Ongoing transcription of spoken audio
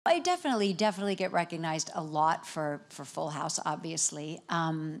I definitely get recognized a lot for Full House, obviously,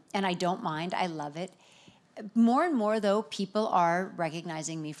 and I don't mind. I love it. More and more, though, people are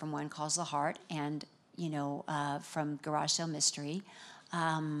recognizing me from When Calls the Heart and, from Garage Sale Mystery.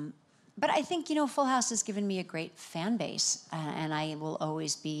 But I think, Full House has given me a great fan base, and I will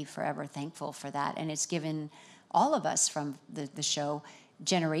always be forever thankful for that. And it's given all of us from the show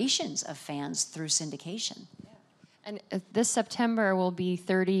generations of fans through syndication. And this September will be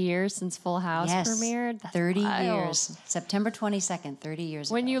 30 years since Full House premiered. That's 30 wild. years. September 22nd, 30 years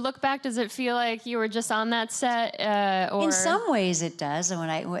ago. When you look back, does it feel like you were just on that set? Or in some ways it does.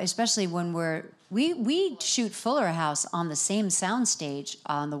 And especially when we shoot Fuller House on the same soundstage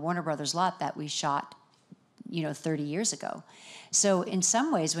on the Warner Brothers lot that we shot, 30 years ago. So in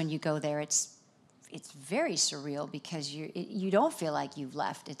some ways when you go there, it's very surreal because you don't feel like you've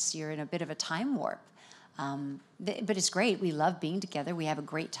left. You're in a bit of a time warp. But it's great. We love being together. We have a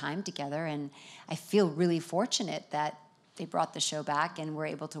great time together. And I feel really fortunate that they brought the show back and we're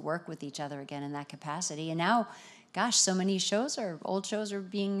able to work with each other again in that capacity. And now, gosh, so many old shows are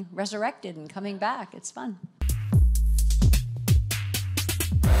being resurrected and coming back. It's fun.